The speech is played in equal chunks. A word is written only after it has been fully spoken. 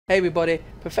Hey everybody,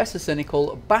 Professor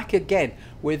Cynical back again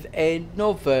with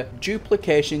another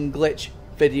duplication glitch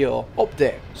video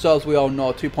update. So as we all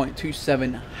know,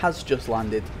 2.27 has just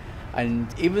landed, and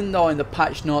even though in the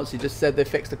patch notes it just said they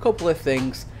fixed a couple of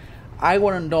things, I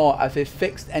want to know if they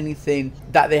fixed anything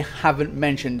that they haven't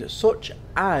mentioned, such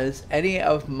as any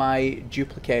of my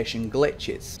duplication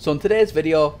glitches. So in today's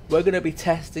video we're going to be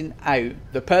testing out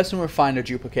the Personal Refiner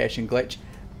duplication glitch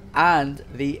and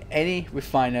the Any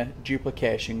Refiner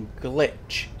duplication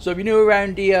glitch. So if you're new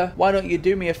around here, why don't you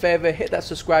do me a favor, hit that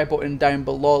subscribe button down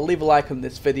below, leave a like on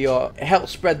this video. It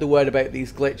helps spread the word about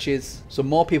these glitches so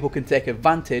more people can take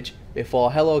advantage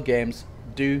before Hello Games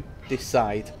do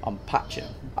decide on patching.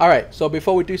 Alright, so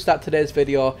before we do start today's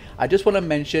video, I just want to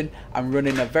mention I'm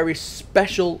running a very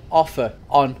special offer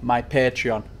on my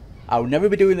Patreon. I'll never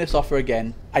be doing this offer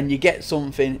again, and you get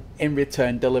something in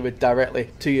return delivered directly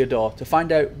to your door. To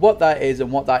find out what that is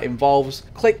and what that involves,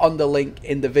 click on the link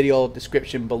in the video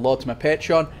description below to my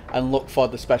Patreon and look for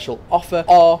the special offer,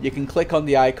 or you can click on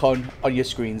the icon on your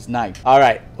screens now.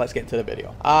 Alright, let's get into the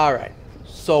video. Alright,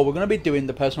 so we're going to be doing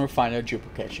the Personal Refiner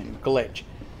duplication glitch.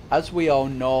 As we all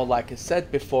know, like I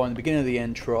said before in the beginning of the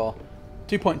intro,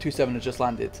 2.27 has just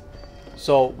landed.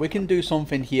 So we can do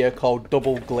something here called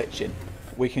double glitching.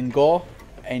 We can go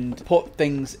and put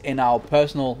things in our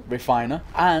personal refiner,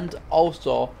 and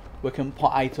also we can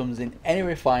put items in any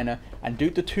refiner and do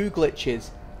the two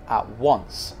glitches at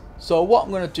once. So what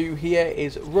I'm going to do here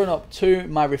is run up to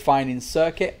my refining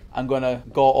circuit. I'm going to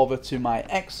go over to my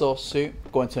exosuit,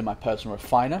 go into my personal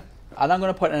refiner, and I'm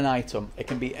going to put in an item. It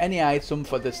can be any item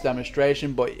for this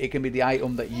demonstration, but it can be the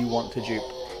item that you want to dupe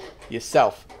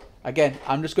yourself. Again,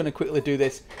 I'm just going to quickly do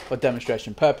this for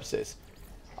demonstration purposes.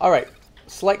 Alright.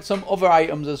 Select some other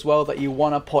items as well that you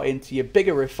want to put into your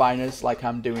bigger refiners, like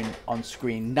I'm doing on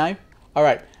screen now.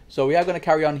 Alright, so we are going to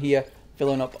carry on here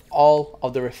filling up all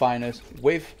of the refiners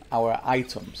with our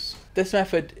items. This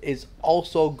method is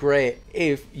also great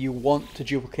if you want to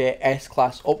duplicate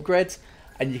S-class upgrades,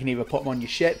 and you can either put them on your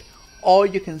ship or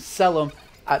you can sell them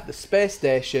at the space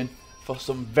station for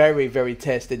some very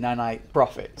tasty nanite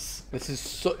profits. This is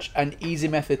such an easy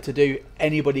method to do,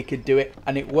 anybody could do it,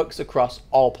 and it works across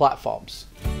all platforms.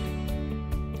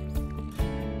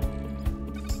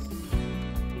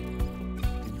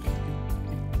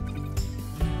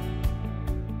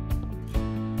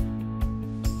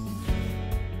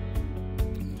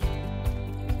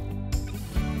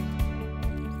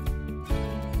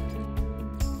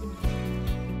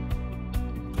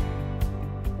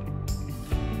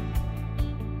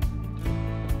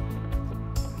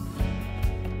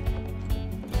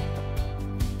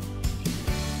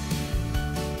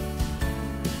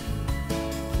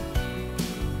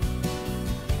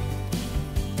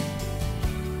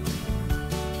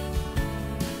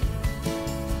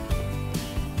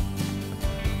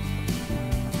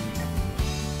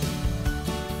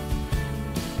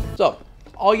 So,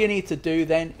 all you need to do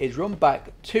then is run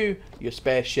back to your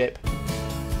spaceship.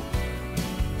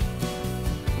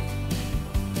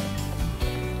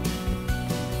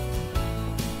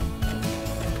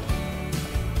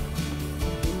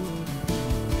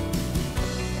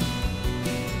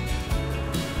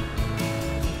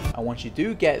 And once you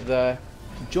do get there,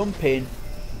 jump in,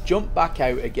 jump back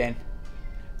out again.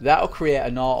 That'll create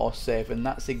an autosave, and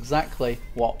that's exactly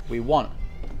what we want.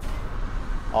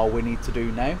 All we need to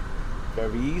do now,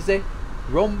 very easy,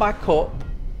 run back up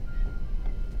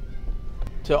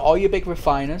to all your big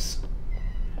refiners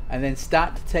and then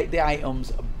start to take the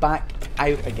items back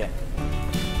out again.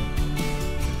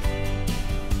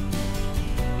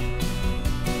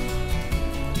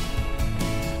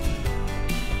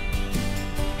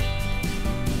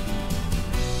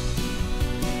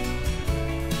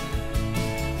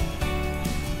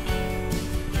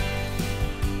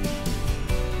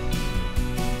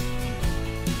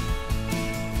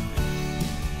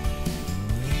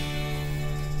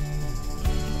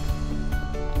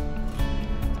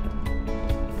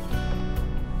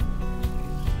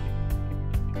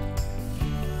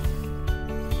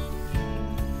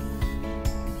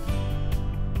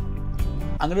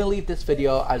 I'm going to leave this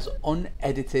video as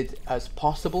unedited as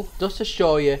possible, just to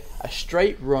show you a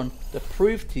straight run to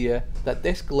prove to you that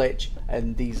this glitch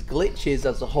and these glitches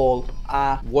as a whole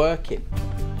are working.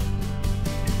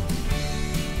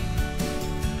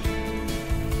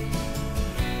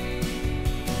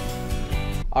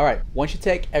 Alright, once you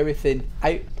take everything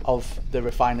out of the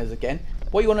refiners again,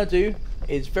 what you want to do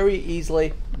is very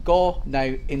easily go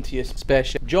now into your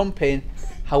spaceship, jump in.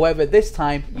 However, this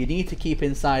time you need to keep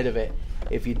inside of it.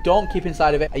 If you don't keep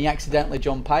inside of it and you accidentally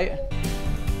jump out,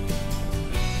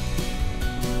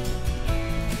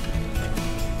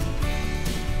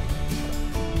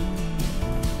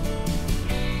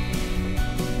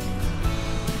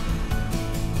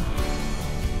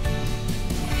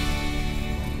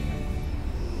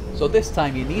 So this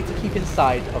time you need to keep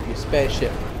inside of your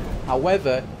spaceship.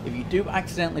 However, if you do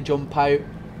accidentally jump out,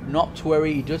 not to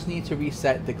worry, you just need to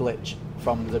reset the glitch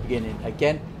from the beginning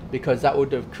again, because that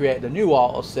would have created a new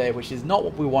autosave, which is not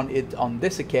what we wanted on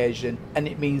this occasion, and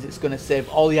it means it's going to save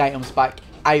all the items back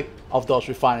out of those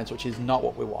refiners, which is not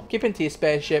what we want. Keep into your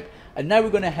spaceship, and now we're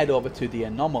going to head over to the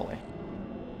anomaly.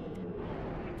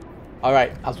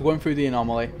 Alright, as we're going through the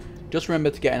anomaly, just remember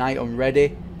to get an item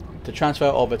ready to transfer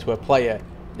over to a player.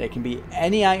 It can be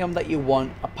any item that you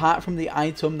want apart from the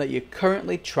item that you're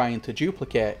currently trying to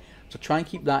duplicate. So try and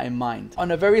keep that in mind.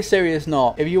 On a very serious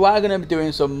note, if you are going to be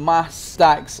doing some mass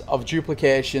stacks of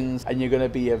duplications and you're going to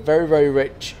be a very, very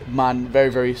rich man very,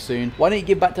 very soon, why don't you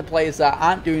give back to players that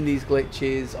aren't doing these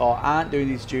glitches or aren't doing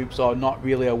these dupes or not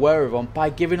really aware of them by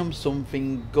giving them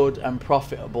something good and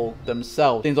profitable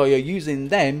themselves, or you're using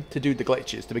them to do the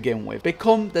glitches to begin with.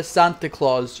 Become the Santa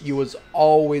Claus you was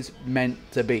always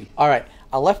meant to be. Alright,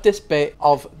 I left this bit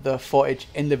of the footage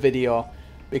in the video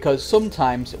because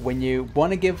sometimes when you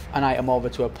want to give an item over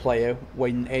to a player,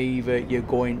 when either you're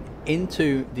going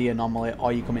into the anomaly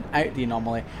or you're coming out the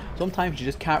anomaly, sometimes you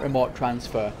just can't remote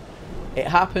transfer. It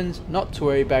happens, not to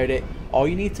worry about it. All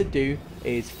you need to do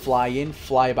is fly in,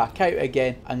 fly back out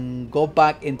again, and go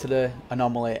back into the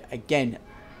anomaly again.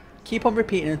 Keep on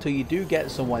repeating until you do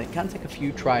get someone. It can take a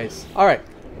few tries. Alright,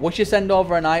 once you send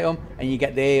over an item and you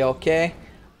get the AOK,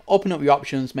 open up your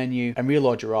options menu and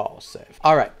reload your autosave.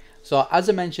 Alright. So as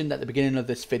I mentioned at the beginning of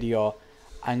this video,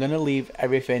 I'm going to leave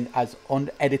everything as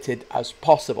unedited as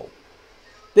possible.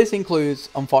 This includes,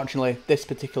 unfortunately, this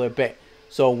particular bit.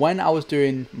 So when I was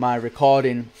doing my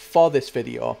recording for this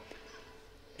video,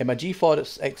 in my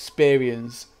GeForce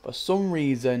experience, for some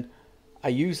reason, I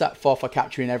use that for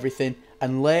capturing everything.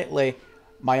 And lately,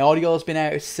 my audio has been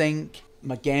out of sync.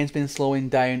 My game's been slowing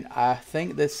down. I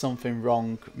think there's something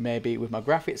wrong maybe with my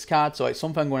graphics card, so it's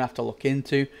something I'm going to have to look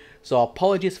into. So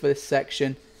apologies for this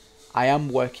section. I am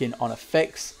working on a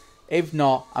fix. If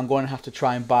not, I'm going to have to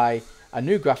try and buy a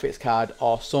new graphics card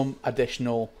or some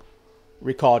additional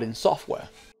recording software.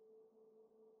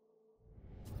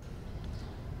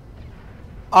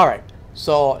 Alright,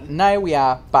 so now we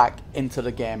are back into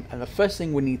the game, and the first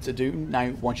thing we need to do now,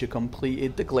 once you've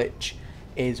completed the glitch,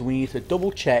 is we need to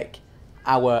double check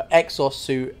our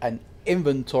exosuit and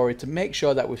inventory to make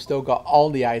sure that we've still got all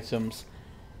the items.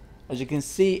 As you can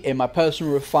see in my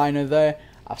personal refiner there,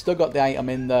 I've still got the item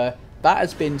in there. That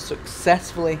has been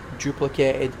successfully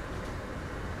duplicated.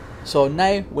 So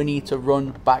now we need to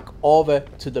run back over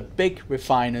to the big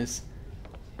refiners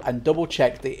and double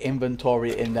check the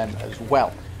inventory in them as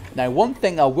well. Now, one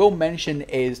thing I will mention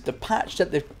is the patch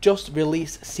that they've just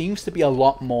released seems to be a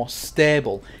lot more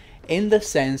stable, in the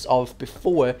sense of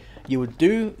before you would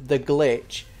do the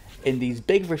glitch in these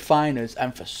big refiners,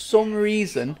 and for some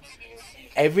reason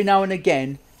every now and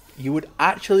again you would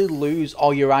actually lose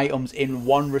all your items in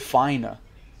one refiner,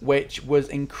 which was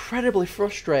incredibly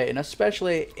frustrating,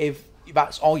 especially if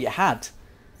that's all you had.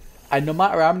 And no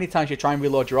matter how many times you try and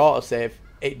reload your autosave,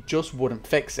 it just wouldn't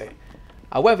fix it.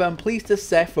 However, I'm pleased to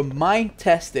say from my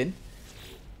testing,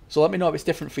 so let me know if it's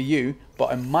different for you,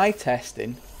 but in my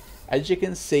testing, as you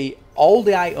can see, all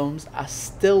the items are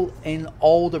still in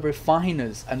all the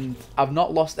refiners, and I've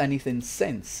not lost anything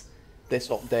since this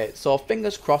update. So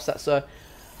fingers crossed that's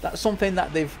something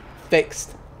that they've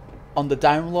fixed on the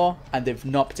down low, and they've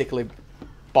not particularly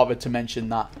bothered to mention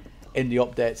that in the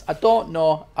updates. I don't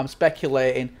know, I'm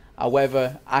speculating.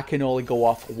 However, I can only go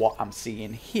off what I'm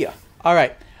seeing here.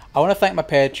 Alright, I want to thank my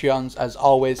Patreons as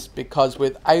always, because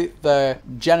without the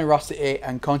generosity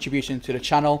and contribution to the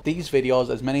channel, these videos,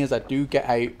 as many as I do get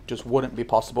out, just wouldn't be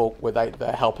possible without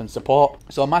their help and support.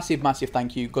 So a massive, massive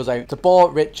thank you goes out to Bo,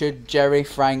 Richard, Jerry,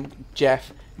 Frank,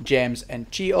 Jeff, James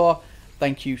and Cheeto.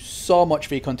 Thank you so much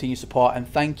for your continued support, and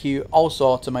thank you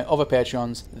also to my other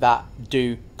Patreons that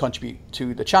do contribute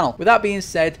to the channel. With that being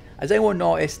said, as anyone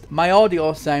noticed, my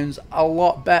audio sounds a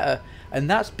lot better. And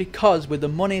that's because with the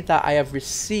money that I have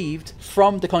received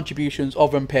from the contributions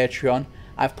over on Patreon,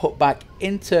 I've put back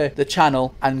into the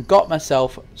channel and got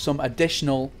myself some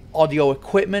additional audio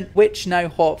equipment, which now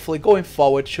hopefully going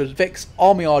forward should fix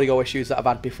all my audio issues that I've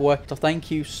had before. So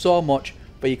thank you so much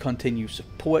for your continued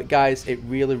support, guys. It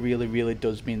really, really, really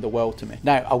does mean the world to me.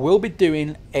 Now, I will be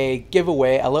doing a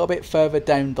giveaway a little bit further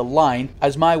down the line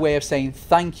as my way of saying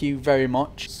thank you very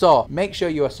much. So make sure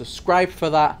you are subscribed for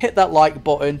that. Hit that like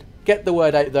button. Get the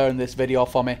word out there in this video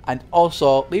for me, and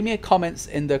also leave me a comments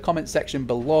in the comment section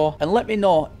below and let me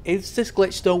know, is this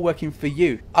glitch still working for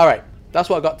you? Alright, that's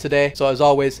what I got today. So as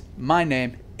always, my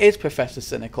name is Professor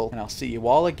Cynical, and I'll see you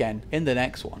all again in the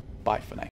next one. Bye for now.